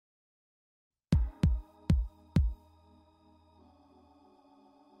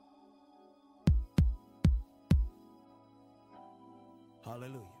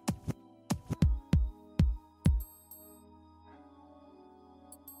Hallelujah.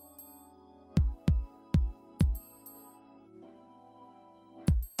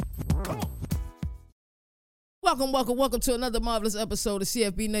 Welcome to another marvelous episode of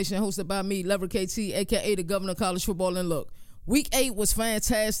CFB Nation, hosted by me, Leverett KT, a.k.a. the Governor of College Football. And look, Week 8 was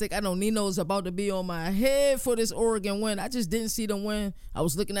fantastic. I know Nino's about to be on my head for this Oregon win. I just didn't see them win. I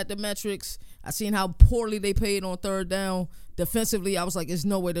was looking at the metrics. I seen how poorly they played on third down. Defensively, I was like, there's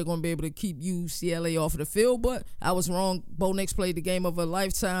no way they're going to be able to keep UCLA off of the field. But I was wrong. Bo Nix played the game of a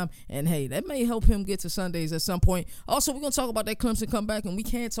lifetime. And, hey, that may help him get to Sundays at some point. Also, we're going to talk about that Clemson comeback. And we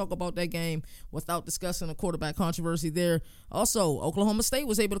can't talk about that game without discussing the quarterback controversy there. Also, Oklahoma State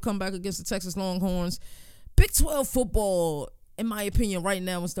was able to come back against the Texas Longhorns. Big 12 football, in my opinion, right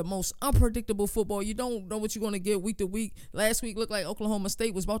now is the most unpredictable football. You don't know what you're going to get week to week. Last week looked like Oklahoma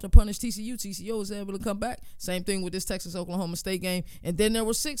State was about to punish TCU. TCU was able to come back. Same thing with this Texas-Oklahoma State game. And then there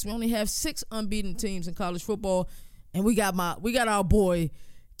were 6. We only have 6 unbeaten teams in college football. And we got our boy,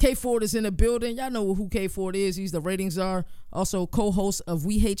 K Ford is in the building. Y'all know who K Ford is. He's the Ratings Czar. Also co-host of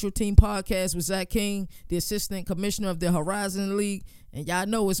We Hate Your Team podcast with Zach King, the assistant commissioner of the Horizon League. And y'all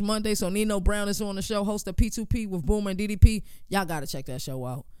know it's Monday, so Nino Brown is on the show, host of P2P with Boomer and DDP. Y'all got to check that show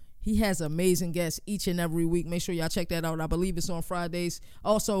out. He has amazing guests each and every week. Make sure y'all check that out. I believe it's on Fridays.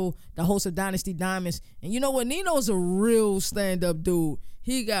 Also, the host of Dynasty Diamonds. And you know what? Nino's a real stand-up dude.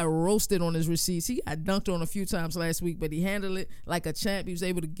 He got roasted on his receipts. He got dunked on a few times last week, but he handled it like a champ. He was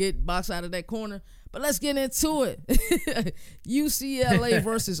able to get box out of that corner. But let's get into it. UCLA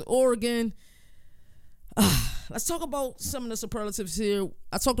versus Oregon. Let's talk about some of the superlatives here.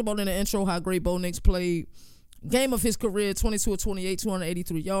 I talked about in the intro how great Bo Nix played. Game of his career, 22 of 28,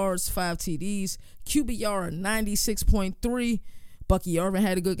 283 yards, 5 TDs, QBR 96.3. Bucky Irvin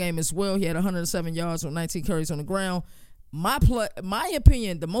had a good game as well. He had 107 yards on 19 carries on the ground. My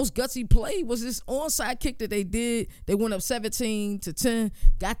opinion, the most gutsy play was this onside kick that they did. They went up 17-10,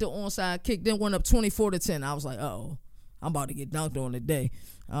 got the onside kick, then went up 24-10. I was like, uh-oh, I'm about to get dunked on today.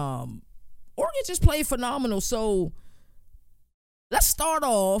 Oregon just played phenomenal. So let's start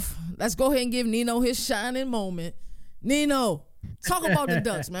off. Let's go ahead and give Nino his shining moment. Nino, talk about the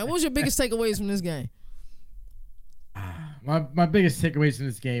Ducks, man. What was your biggest takeaways from this game? My biggest takeaways from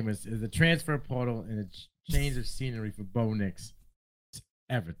this game is the transfer portal and the change of scenery for Bo Nix. It's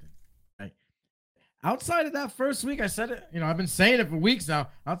everything. Right? Outside of that first week, I said it. I've been saying it for weeks now.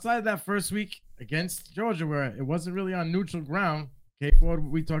 Outside of that first week against Georgia, where it wasn't really on neutral ground, K Ford,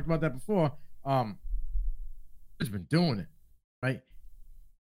 we talked about that before. He's been doing it, right?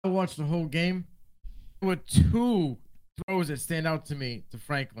 I watched the whole game. There were 2 throws that stand out to me to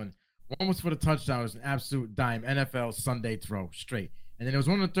Franklin. One was for the touchdown. It was an absolute dime, NFL Sunday throw, straight. And then there was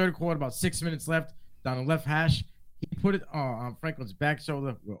one in the third quarter, about 6 minutes left, down the left hash. He put it on Franklin's back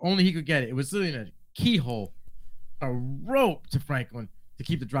shoulder where only he could get it. It was literally in a keyhole, a rope to Franklin to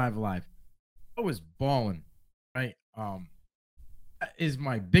keep the drive alive. I was balling, right? That is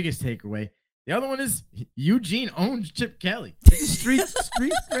my biggest takeaway. The other one is Eugene owns Chip Kelly. Street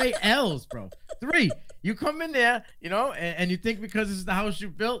straight L's, bro. 3. You come in there, and you think because this is the house you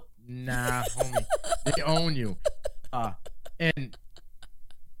built. Nah, homie. They own you. And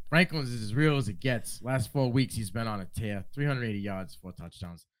Franklin's is as real as it gets. Last 4 weeks, he's been on a tear. 380 yards, 4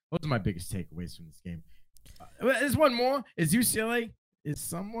 touchdowns. Those are my biggest takeaways from this game. There's one more. Is UCLA is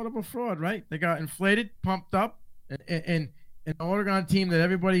somewhat of a fraud, right? They got inflated, pumped up, and an Oregon team that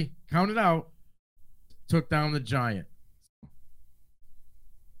everybody counted out took down the Giant.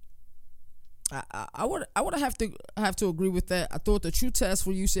 I would have to agree with that. I thought the true test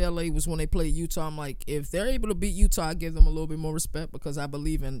for UCLA was when they played Utah. I'm like, if they're able to beat Utah, I give them a little bit more respect because I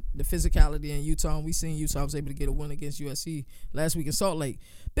believe in the physicality in Utah. And we seen Utah was able to get a win against USC last week in Salt Lake.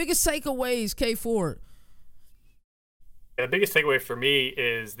 Biggest takeaways, K Ford. The biggest takeaway for me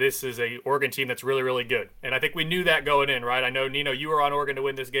is this is a Oregon team that's really, really good. And I think we knew that going in, right? I know, Nino, you were on Oregon to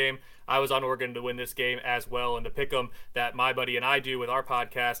win this game. I was on Oregon to win this game as well. And the pick'em that my buddy and I do with our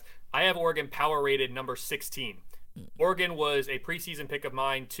podcast, I have Oregon power rated number 16. Oregon was a preseason pick of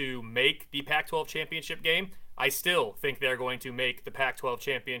mine to make the Pac-12 championship game. I still think they're going to make the Pac-12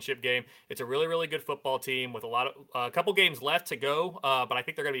 championship game. It's a really, really good football team with a couple games left to go, but I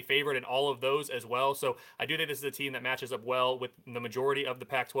think they're going to be favored in all of those as well. So I do think this is a team that matches up well with the majority of the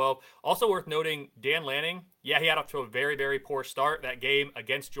Pac-12. Also worth noting, Dan Lanning, he had up to a very, very poor start. That game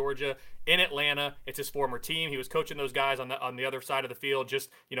against Georgia in Atlanta, it's his former team. He was coaching those guys on the other side of the field just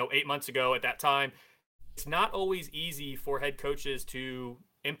 8 months ago at that time. It's not always easy for head coaches to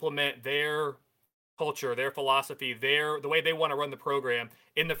implement their culture, their philosophy, the way they want to run the program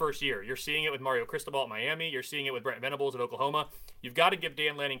in the first year. You're seeing it with Mario Cristobal at Miami. You're seeing it with Brent Venables at Oklahoma. You've got to give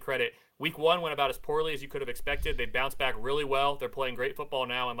Dan Lanning credit. Week 1 went about as poorly as you could have expected. They bounced back really well. They're playing great football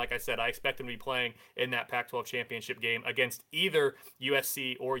now, and like I said, I expect them to be playing in that Pac-12 championship game against either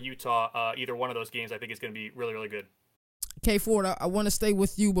USC or Utah. Either one of those games I think is going to be really, really good. K Ford, I want to stay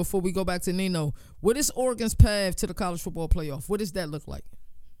with you before we go back to Nino. What is Oregon's path to the college football playoff? What does that look like?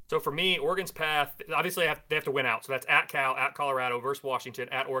 So for me, Oregon's path, obviously they have to win out. So that's at Cal, at Colorado, versus Washington,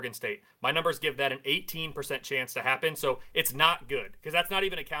 at Oregon State. My numbers give that an 18% chance to happen. So it's not good because that's not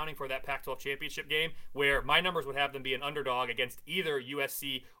even accounting for that Pac-12 championship game where my numbers would have them be an underdog against either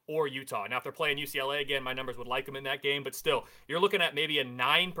USC or Utah. Now, if they're playing UCLA again, my numbers would like them in that game. But still, you're looking at maybe a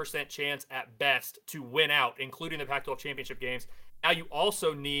 9% chance at best to win out, including the Pac-12 championship games. Now, you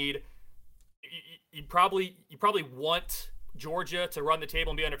also need you probably want Georgia to run the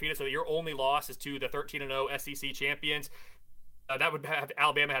table and be undefeated so that your only loss is to the 13-0 SEC champions. That would have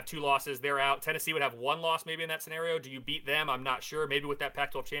Alabama have 2 losses. They're out. Tennessee would have 1 loss maybe in that scenario. Do you beat them? I'm not sure. Maybe with that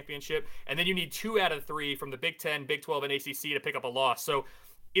Pac-12 championship. And then you need 2 out of 3 from the Big 10, Big 12, and ACC to pick up a loss. So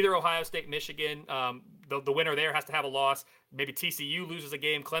either Ohio State, Michigan, the winner there has to have a loss. Maybe TCU loses a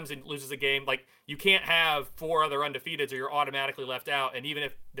game, Clemson loses a game. Like, you can't have 4 other undefeateds or you're automatically left out. And even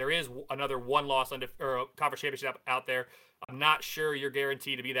if there is another 1-loss or conference championship out there, I'm not sure you're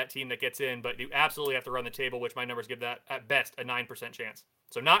guaranteed to be that team that gets in, but you absolutely have to run the table, which my numbers give that at best a 9% chance.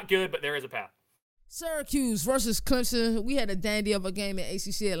 So not good, but there is a path. Syracuse versus Clemson. We had a dandy of a game in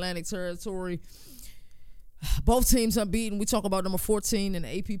ACC Atlantic territory. Both teams unbeaten. We talk about number 14 in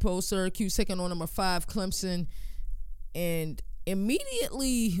the AP poll. Syracuse taking on number 5 Clemson. And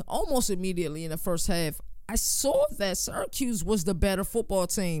almost immediately in the first half, I saw that Syracuse was the better football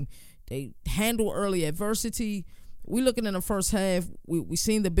team. They handled early adversity. We looking in the first half, we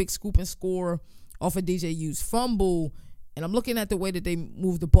seen the big scoop and score off of DJU's fumble, and I'm looking at the way that they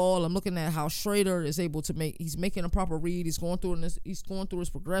move the ball. I'm looking at how Schrader is able to he's making a proper read. He's going through his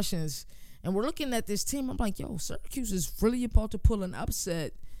progressions, and we're looking at this team. I'm like, yo, Syracuse is really about to pull an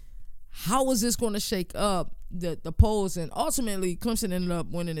upset. How is this going to shake up the polls? And ultimately, Clemson ended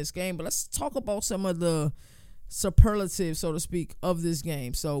up winning this game. But let's talk about some of the superlative, so to speak, of this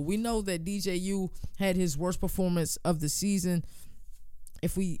game. So we know that DJU had his worst performance of the season.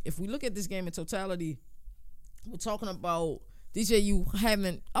 If we look at this game in totality, we're talking about DJU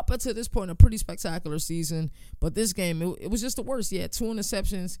having, up until this point, a pretty spectacular season. But this game, it was just the worst. He had 2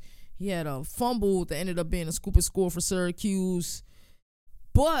 interceptions. He had a fumble that ended up being a scoop and score for Syracuse.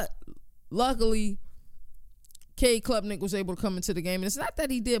 But luckily, Cade Klubnik was able to come into the game. And it's not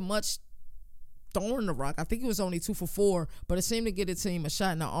that he did much throwing the rock. I think it was only 2 for 4, but it seemed to get the team a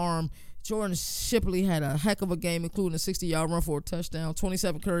shot in the arm. Jordan Shipley had a heck of a game, including a 60-yard run for a touchdown,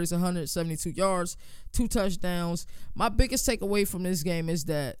 27 carries, 172 yards, 2 touchdowns. My biggest takeaway from this game is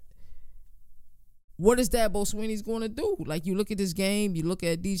that what is Dabo Swinney's going to do? Like, you look at this game, you look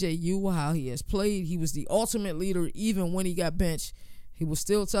at DJU, how he has played. He was the ultimate leader even when he got benched. He was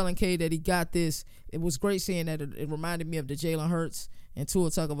still telling Cade that he got this. It was great seeing that. It reminded me of the Jalen Hurts and Tua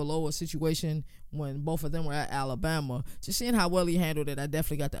Tagovailoa situation when both of them were at Alabama. Just seeing how well he handled it, I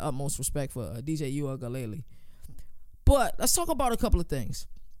definitely got the utmost respect for DJ Uiagalelei. But let's talk about a couple of things.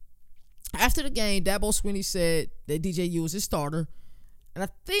 After the game, Dabo Swinney said that DJU was his starter. And I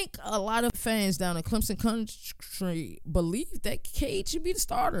think a lot of fans down in Clemson country believe that Cade should be the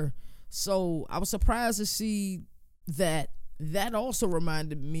starter. So I was surprised to see that. That also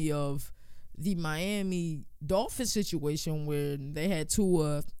reminded me of the Miami Dolphins situation where they had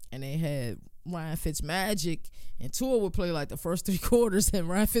Tua and they had Ryan Fitzmagic, and Tua would play like the first 3 quarters, and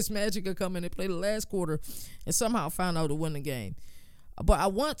Ryan Fitzmagic would come in and play the last quarter and somehow find out to win the game. But I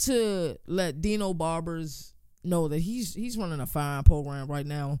want to let Dino Barbers know that he's running a fine program right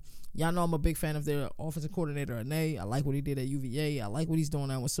now. Y'all know I'm a big fan of their offensive coordinator, Ane. I like what he did at UVA. I like what he's doing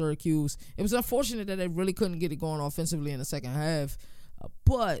now with Syracuse. It was unfortunate that they really couldn't get it going offensively in the second half.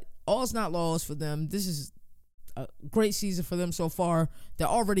 But all's not lost for them. This is a great season for them so far. They're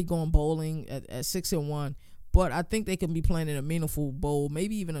already going bowling at 6-1. But I think they can be playing in a meaningful bowl,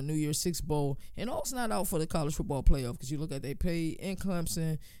 maybe even a New Year's Six bowl. And all's not out for the college football playoff because you look at they played in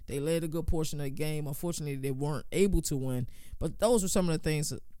Clemson. They led a good portion of the game. Unfortunately, they weren't able to win. But those were some of the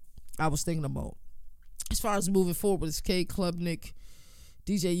things that I was thinking about. As far as moving forward with this Cade Klubnik,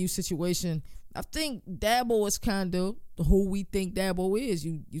 DJU situation, I think Dabo is kind of who we think Dabo is.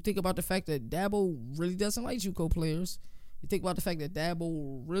 You think about the fact that Dabo really doesn't like JUCO players. You think about the fact that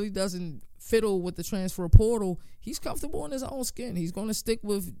Dabo really doesn't fiddle with the transfer portal. He's comfortable in his own skin. He's going to stick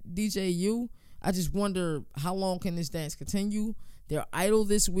with DJU. I just wonder how long can this dance continue. They're idle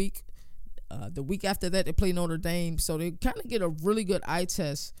this week. The week after that, they play Notre Dame, so they kind of get a really good eye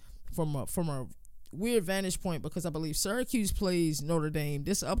test from a weird vantage point, because I believe Syracuse plays Notre Dame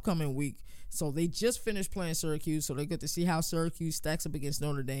this upcoming week. So they just finished playing Syracuse, so they get to see how Syracuse stacks up against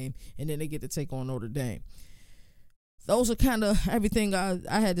Notre Dame, and then they get to take on Notre Dame. Those are kind of everything I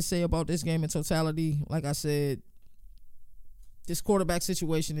had to say about this game in totality. Like I said, this quarterback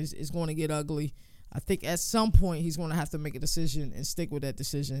situation is going to get ugly. I think at some point he's going to have to make a decision and stick with that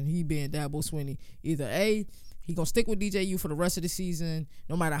decision. He being Dabo Swinney. Either A, he going to stick with DJU for the rest of the season,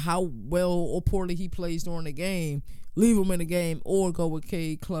 no matter how well or poorly he plays during the game, leave him in the game, or go with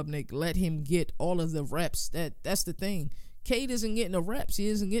Cade Klubnik, let him get all of the reps. That's the thing. Cade isn't getting the reps. He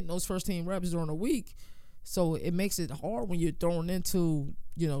isn't getting those first-team reps during the week. So it makes it hard when you're thrown into,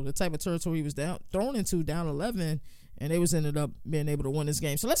 the type of territory he was thrown into, down 11, and they ended up being able to win this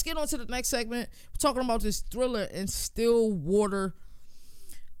game. So let's get on to the next segment. We're talking about this thriller in Stillwater,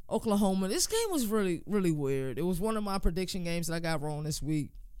 Oklahoma. This game was really, really weird. It was one of my prediction games that I got wrong this week.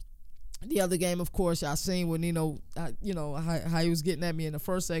 The other game, of course, y'all seen with Nino, how he was getting at me in the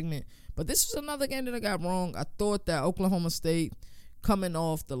first segment. But this was another game that I got wrong. I thought that Oklahoma State, coming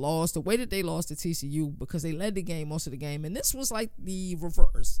off the loss, the way that they lost to TCU, because they led the game most of the game. And this was like the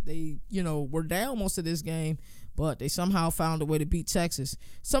reverse. They, were down most of this game, but they somehow found a way to beat Texas.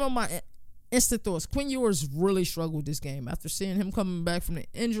 Some of my instant thoughts: Quinn Ewers really struggled this game after seeing him coming back from the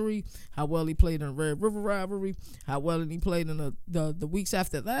injury, how well he played in the Red River rivalry, how well he played in the weeks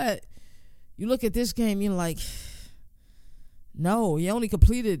after that. You look at this game, you're like, no, he only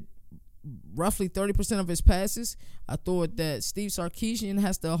completed roughly 30% of his passes. I thought that Steve Sarkisian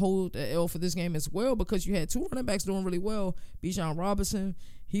has to hold the L for this game as well, because you had two running backs doing really well. Bijan Robinson,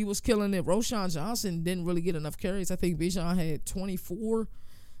 he was killing it. Roshan Johnson didn't really get enough carries. I think Bijan had 24.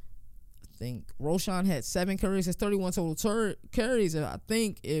 I think Roshan had 7 carries. That's 31 total carries. And I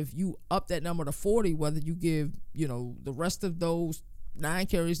think if you up that number to 40, whether you give, the rest of those 9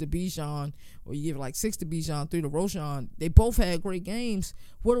 carries to Bijan, or you give like 6 to Bijan, 3 to Roshan, they both had great games.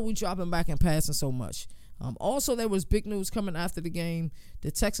 What are we dropping back and passing so much? Also, there was big news coming after the game.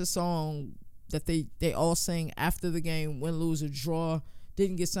 The Texas song that they all sang after the game, win, lose, or draw,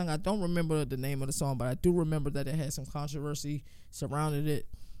 didn't get sung. I don't remember the name of the song, but I do remember that it had some controversy surrounding it.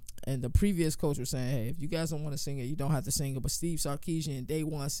 And the previous coach was saying, hey, if you guys don't want to sing it, you don't have to sing it. But Steve Sarkisian, day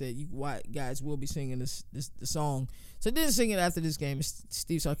one, said, you guys will be singing the song. So they didn't sing it after this game.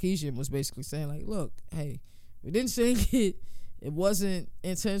 Steve Sarkisian was basically saying, like, look, hey, we didn't sing it. It wasn't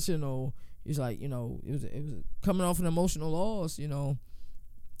intentional. He's like, it was coming off an emotional loss.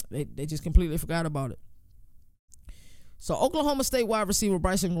 They just completely forgot about it. So Oklahoma State wide receiver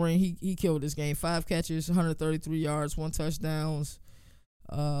Bryson Green, he killed this game. 5 catches, 133 yards, 1 touchdown.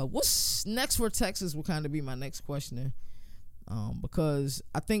 What's next for Texas will kind of be my next question, because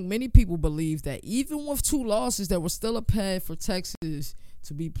I think many people believe that even with 2 losses, there was still a path for Texas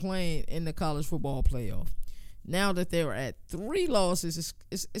to be playing in the college football playoff. Now that they're at 3 losses,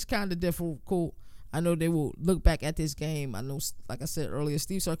 it's kind of difficult. I know they will look back at this game. I know, like I said earlier,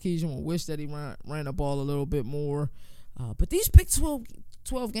 Steve Sarkisian will wish that he ran the ball a little bit more. But these Big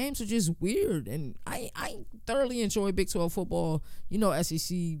 12 games are just weird, and I thoroughly enjoy Big 12 football.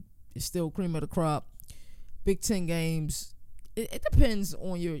 SEC is still cream of the crop. Big 10 games, it depends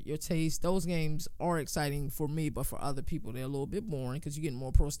on your taste. Those games are exciting for me, but for other people, they're a little bit boring because you're getting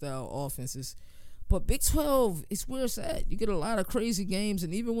more pro-style offenses. But Big 12, it's where it's at. You get a lot of crazy games,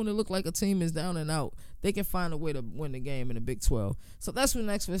 and even when it look like a team is down and out, they can find a way to win the game in the Big 12. So that's what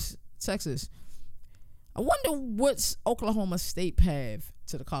next for Texas. I wonder what's Oklahoma State path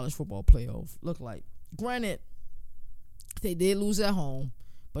to the college football playoff look like. Granted, they did lose at home,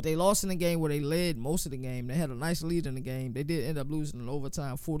 but they lost in a game where they led most of the game. They had a nice lead in the game. They did end up losing in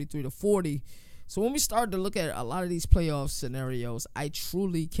overtime 43-40. So when we start to look at a lot of these playoff scenarios, I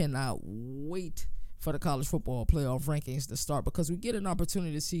truly cannot wait for the college football playoff rankings to start, because we get an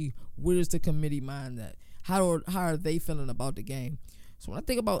opportunity to see where is the committee mind at. How are they feeling about the game? So when I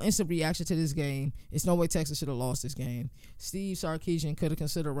think about instant reaction to this game, it's no way Texas should have lost this game. Steve Sarkisian could have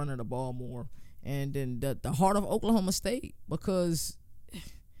considered running the ball more. And then the heart of Oklahoma State, because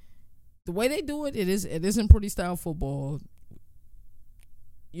the way they do it isn't pretty style football.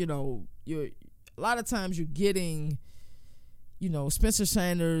 You're a lot of times you're getting, Spencer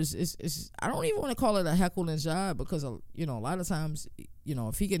Sanders. I don't even want to call it a heckle and jive, because a lot of times,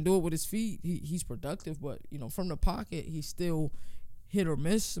 if he can do it with his feet, he's productive. But from the pocket, he's still hit or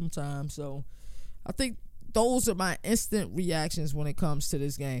miss sometimes. So I think those are my instant reactions when it comes to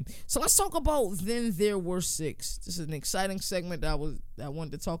this game. So let's talk about Then There Were 6. This is an exciting segment that I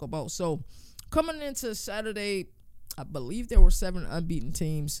wanted to talk about. So coming into Saturday, I believe there were 7 unbeaten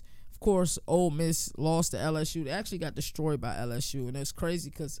teams. Of course, Ole Miss lost to LSU. They actually got destroyed by LSU, and it's crazy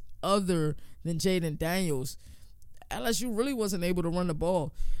because other than Jaden Daniels, LSU really wasn't able to run the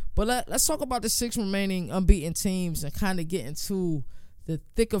ball. But let's talk about the 6 remaining unbeaten teams and kind of get into the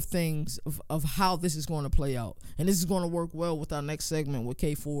thick of things of how this is going to play out. And this is going to work well with our next segment with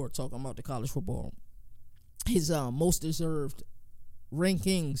K Ford talking about the college football. His most deserved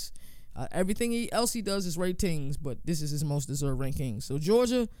rankings. Everything else he does is ratings, but this is his most deserved rankings. So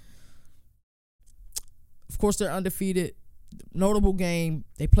Georgia, of course, they're undefeated. Notable game,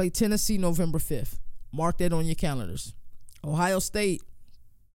 they play Tennessee November 5th. Mark that on your calendars. Ohio State,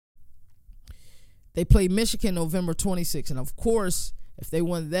 they play Michigan November 26th. And, of course, if they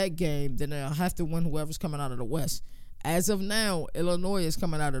win that game, then they'll have to win whoever's coming out of the West. As of now, Illinois is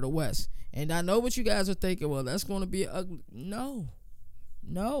coming out of the West. And I know what you guys are thinking, well, that's going to be ugly. No,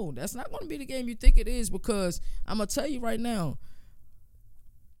 that's not going to be the game you think it is, because I'm going to tell you right now,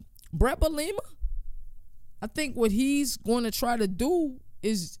 Brett Bielema, I think what he's going to try to do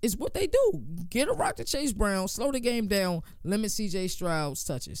is what they do. Get a rock to Chase Brown, slow the game down, limit C.J. Stroud's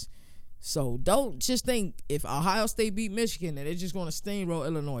touches. So don't just think if Ohio State beat Michigan that they're just going to steamroll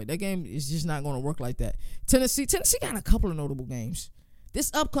Illinois. That game is just not going to work like that. Tennessee got a couple of notable games.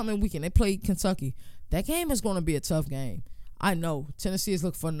 This upcoming weekend, they play Kentucky. That game is going to be a tough game. I know Tennessee has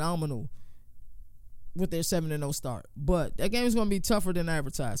looked phenomenal with their 7-0 start, but that game is going to be tougher than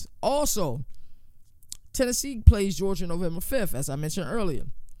advertised. Also, Tennessee plays Georgia November 5th, as I mentioned earlier.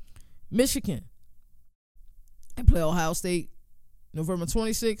 Michigan, they play Ohio State November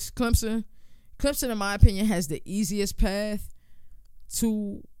 26th. Clemson, in my opinion, has the easiest path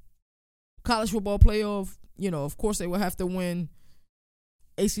to college football playoff. Of course, they will have to win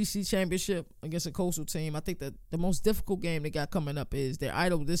ACC championship against a coastal team. I think that the most difficult game they got coming up is they're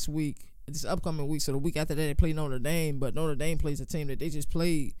idle this upcoming week. So the week after that, they play Notre Dame, but Notre Dame plays a team that they just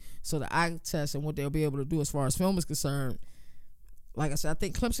played. So the eye test and what they'll be able to do as far as film is concerned, like I said, I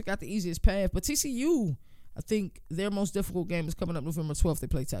think Clemson got the easiest path. But TCU, I think their most difficult game is coming up November 12th. They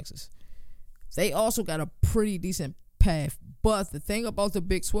play Texas. They also got a pretty decent path. But the thing about the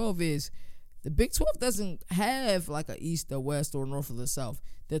Big 12 is the Big 12 doesn't have like a East or West or North or the South.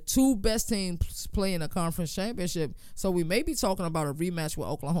 The 2 best teams play in a conference championship. So we may be talking about a rematch with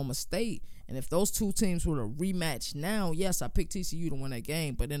Oklahoma State. And if those 2 teams were to rematch now, yes, I picked TCU to win that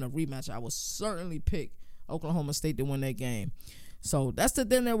game. But in a rematch, I would certainly pick Oklahoma State to win that game. So that's the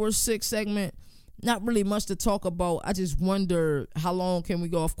Then There Were 6 segment. Not really much to talk about. I just wonder how long can we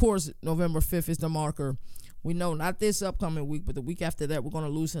go. Of course, November 5th is the marker. We know not this upcoming week, but the week after that, we're going to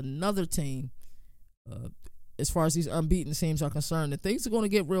lose another team. As far as these unbeaten teams are concerned, and things are going to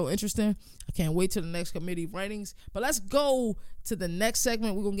get real interesting. I can't wait till the next committee ratings. But let's go to the next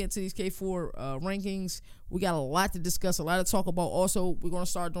segment. We're going to get to these K4 rankings. We got a lot to discuss, a lot to talk about. Also, we're going to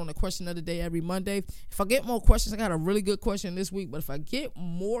start doing the question of the day every Monday. If I get more questions, I got a really good question this week. But if I get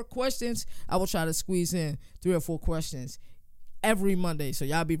more questions, I will try to squeeze in 3 or 4 questions every Monday. So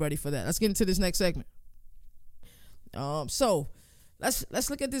y'all be ready for that. Let's get into this next segment. So let's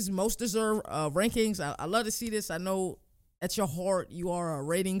look at this most deserved rankings. I love to see this. I know at your heart you are a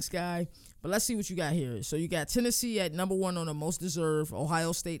ratings guy, but let's see what you got here. So you got Tennessee at number 1 on the most deserved,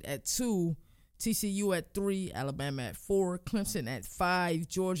 Ohio State at 2, TCU at 3, Alabama at 4, Clemson at 5,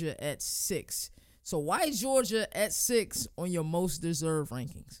 Georgia at 6. So why Georgia at 6 on your most deserved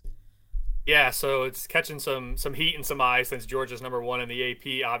rankings? Yeah, so it's catching some heat and some eyes since Georgia's number 1 in the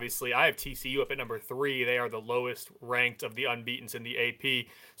AP. Obviously, I have TCU up at number 3. They are the lowest ranked of the unbeatens in the AP.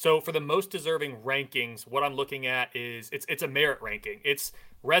 So for the most deserving rankings, what I'm looking at is it's a merit ranking. It's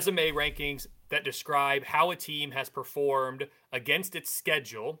resume rankings that describe how a team has performed against its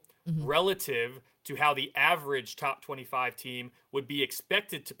schedule relative to how the average top 25 team would be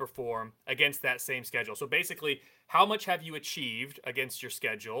expected to perform against that same schedule. So basically, how much have you achieved against your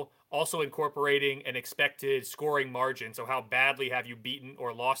schedule, also incorporating an expected scoring margin. So how badly have you beaten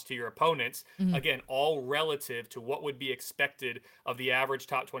or lost to your opponents? Again, all relative to what would be expected of the average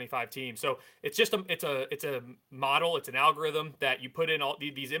top 25 team. So it's just it's a model, it's an algorithm that you put in all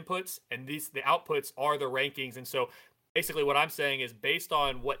these inputs, and the outputs are the rankings. And so basically what I'm saying is based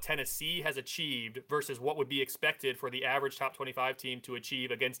on what Tennessee has achieved versus what would be expected for the average top 25 team to achieve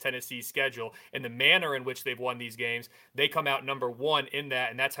against Tennessee's schedule and the manner in which they've won these games, they come out number 1 in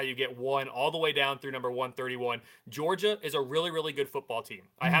that, and that's how you get 1 all the way down through number 131. Georgia is a really, really good football team.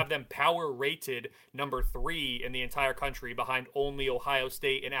 I have them power rated number 3 in the entire country behind only Ohio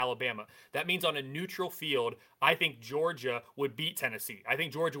State and Alabama. That means on a neutral field, I think Georgia would beat Tennessee. I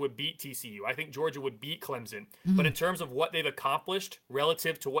think Georgia would beat TCU. I think Georgia would beat Clemson. But in terms of what they've accomplished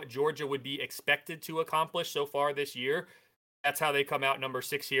relative to what Georgia would be expected to accomplish so far this year, That's how they come out number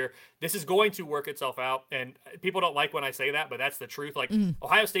 6 here. This is going to work itself out. And people don't like when I say that, but that's the truth. Like,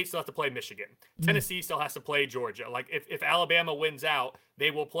 Ohio State still has to play Michigan. Tennessee still has to play Georgia. Like, if Alabama wins out,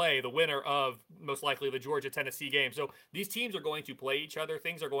 they will play the winner of most likely the Georgia-Tennessee game. So these teams are going to play each other.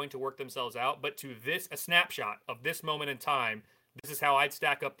 Things are going to work themselves out. But to a snapshot of this moment in time, this is how I'd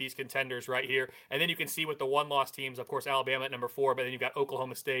stack up these contenders right here. And then you can see with the one-loss teams, of course, Alabama at number 4, but then you've got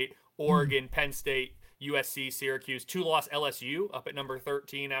Oklahoma State, Oregon, Penn State, USC, Syracuse, 2-loss LSU up at number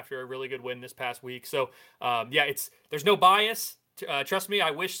 13 after a really good win this past week. So, there's no bias. Trust me,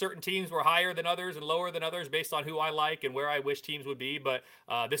 I wish certain teams were higher than others and lower than others based on who I like and where I wish teams would be. But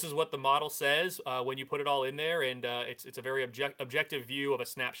this is what the model says when you put it all in there, and it's a very objective view of a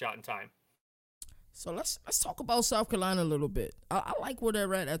snapshot in time. So let's talk about South Carolina a little bit. I like where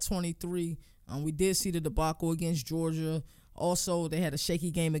they're at 23. We did see the debacle against Georgia. Also, they had a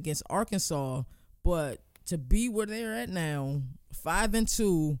shaky game against Arkansas. But to be where they're at now,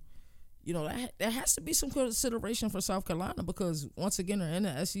 5-2, there has to be some consideration for South Carolina because, once again, they're in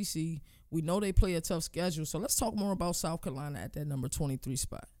the SEC. We know they play a tough schedule. So let's talk more about South Carolina at that number 23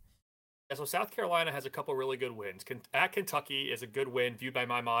 spot. Yeah, so South Carolina has a couple really good wins. At Kentucky is a good win viewed by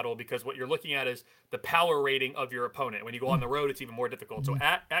my model because what you're looking at is the power rating of your opponent. When you go on the road, it's even more difficult. So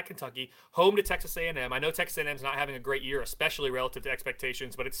at Kentucky, home to Texas A&M. I know Texas A&M is not having a great year, especially relative to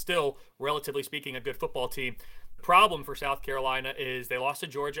expectations, but it's still, relatively speaking, a good football team. The problem for South Carolina is they lost to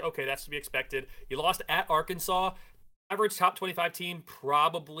Georgia. Okay, that's to be expected. You lost at Arkansas. Average top 25 team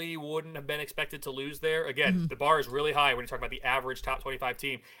probably wouldn't have been expected to lose there. Again, the bar is really high when you talk about the average top 25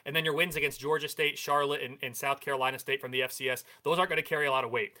 team. And then your wins against Georgia State, Charlotte, and South Carolina State from the FCS, those aren't going to carry a lot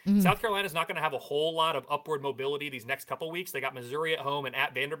of weight. South Carolina's not going to have a whole lot of upward mobility these next couple weeks. They got Missouri at home and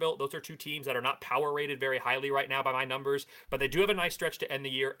at Vanderbilt. Those are two teams that are not power rated very highly right now by my numbers, but they do have a nice stretch to end the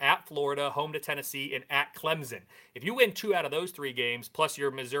year at Florida, home to Tennessee, and at Clemson. If you win 2 out of those 3 games, plus your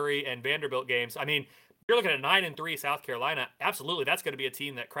Missouri and Vanderbilt games, I mean, you're looking at 9-3 South Carolina. Absolutely, that's going to be a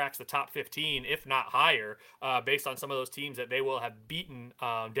team that cracks the top 15, if not higher, based on some of those teams that they will have beaten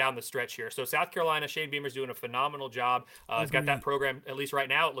down the stretch here. So South Carolina, Shane Beamer's doing a phenomenal job. He's got that program, at least right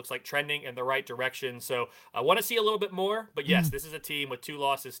now, it looks like trending in the right direction. So I want to see a little bit more. But yes, this is a team with 2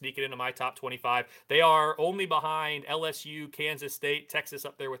 losses sneaking into my top 25. They are only behind LSU, Kansas State, Texas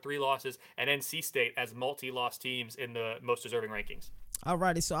up there with 3 losses, and NC State as multi-loss teams in the most deserving rankings.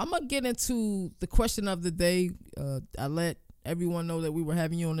 Alrighty, so I'm going to get into the question of the day. I let everyone know that we were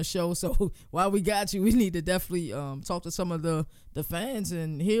having you on the show, so while we got you, we need to definitely talk to some of the fans,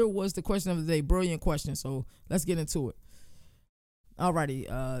 and here was the question of the day. Brilliant question, so let's get into it.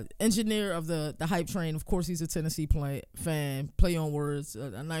 Alrighty, engineer of the hype train, of course he's a Tennessee fan, play on words,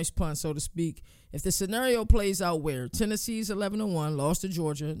 a nice pun, so to speak. If the scenario plays out where Tennessee's 11-1, lost to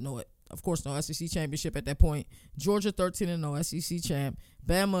Georgia, of course, no SEC championship at that point. Georgia 13-0, SEC champ.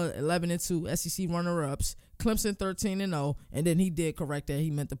 Bama 11-2, SEC runner-ups. Clemson 13-0, and then he did correct that.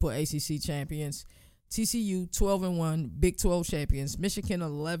 He meant to put ACC champions. TCU 12-1, Big 12 champions. Michigan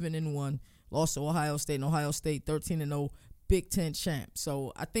 11-1, lost to Ohio State. And Ohio State 13-0, Big 10 champ.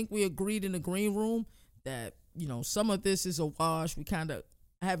 So I think we agreed in the green room that some of this is a wash. We kind of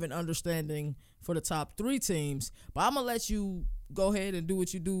have an understanding for the top 3 teams, but I'm gonna let you go ahead and do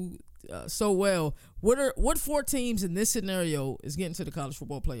what you do so well. What 4 teams in this scenario is getting to the college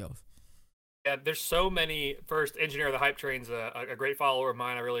football playoff? Yeah, there's so many. First, Engineer of the Hype Train's a great follower of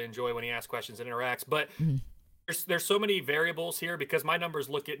mine. I really enjoy when he asks questions and interacts. But there's so many variables here because my numbers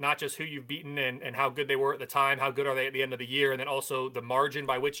look at not just who you've beaten and how good they were at the time, how good are they at the end of the year, and then also the margin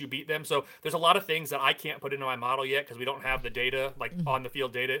by which you beat them. So there's a lot of things that I can't put into my model yet because we don't have the data, like on the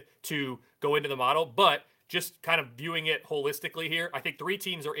field data, to go into the model. But just kind of viewing it holistically here, I think 3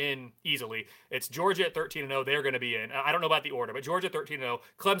 teams are in easily. It's Georgia at 13-0. They're going to be in. I don't know about the order, but Georgia 13-0,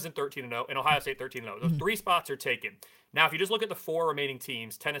 Clemson 13-0, and Ohio State 13-0. Those 3 spots are taken. Now, if you just look at the 4 remaining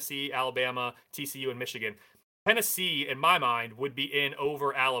teams, Tennessee, Alabama, TCU, and Michigan, Tennessee, in my mind, would be in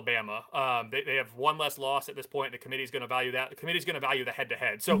over Alabama. They have 1 less loss at this point. The committee's going to value that. The committee's going to value the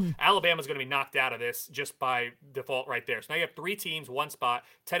head-to-head. So Alabama's going to be knocked out of this just by default right there. So now you have 3 teams, 1 spot,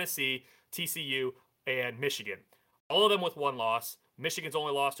 Tennessee, TCU, and Michigan. All of them with 1 loss. Michigan's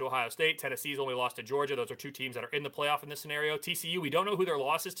only lost to Ohio State. Tennessee's only lost to Georgia. Those are 2 teams that are in the playoff in this scenario. TCU, we don't know who their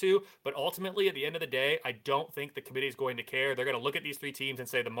loss is to, but ultimately, at the end of the day, I don't think the committee is going to care. They're going to look at these 3 teams and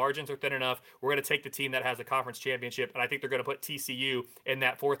say the margins are thin enough. We're going to take the team that has the conference championship, and I think they're going to put TCU in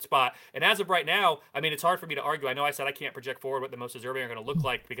that 4th spot. And as of right now, I mean, it's hard for me to argue. I know I said I can't project forward what the most deserving are going to look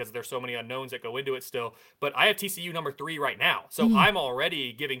like because there's so many unknowns that go into it still, but I have TCU number 3 right now. So I'm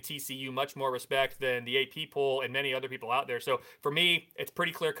already giving TCU much more respect than the AP poll and many other people out there. So for me, me, it's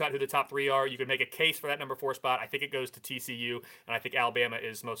pretty clear cut who the top 3 are. You can make a case for that number 4 spot. I think it goes to TCU, and I think Alabama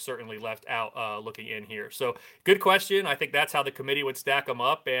is most certainly left out looking in here. So good question. I think that's how the committee would stack them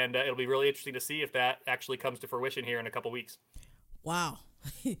up, and it'll be really interesting to see if that actually comes to fruition here in a couple weeks. Wow.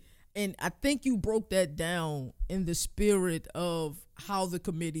 And I think you broke that down in the spirit of how the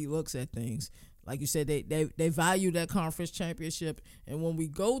committee looks at things. Like you said, they value that conference championship. And when we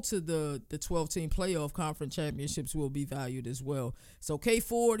go to the 12-team playoff, conference championships will be valued as well. So K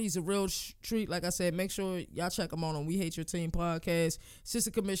Ford, he's a real treat. Like I said, make sure y'all check him out on We Hate Your Team podcast.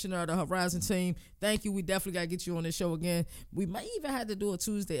 Assistant commissioner of the Horizon team. Thank you. We definitely got to get you on this show again. We might even have to do a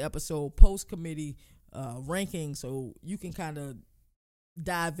Tuesday episode post-committee ranking so you can kind of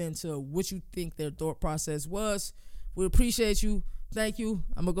dive into what you think their thought process was. We appreciate you. Thank you.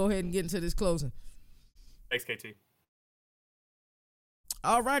 I'm going to go ahead and get into this closing. Thanks, KT.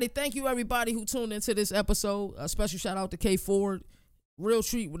 All righty. Thank you, everybody who tuned into this episode. A special shout out to K Ford. Real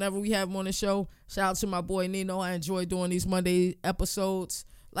treat whenever we have him on the show. Shout out to my boy Nino. I enjoy doing these Monday episodes.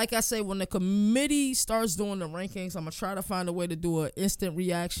 Like I say, when the committee starts doing the rankings, I'm going to try to find a way to do an instant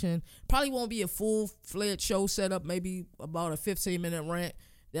reaction. Probably won't be a full-fledged show set up, maybe about a 15-minute rant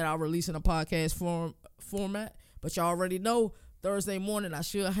that I'll release in a podcast format. But y'all already know, Thursday morning, I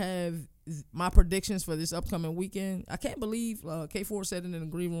should have my predictions for this upcoming weekend. I can't believe K4 said it in the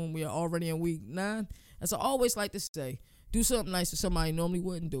green room. We are already in week 9. And so I always like to say, do something nice that somebody normally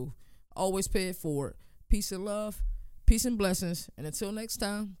wouldn't do. Always pay it forward. Peace and love. Peace and blessings. And until next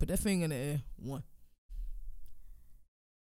time, put that finger in the air. 1.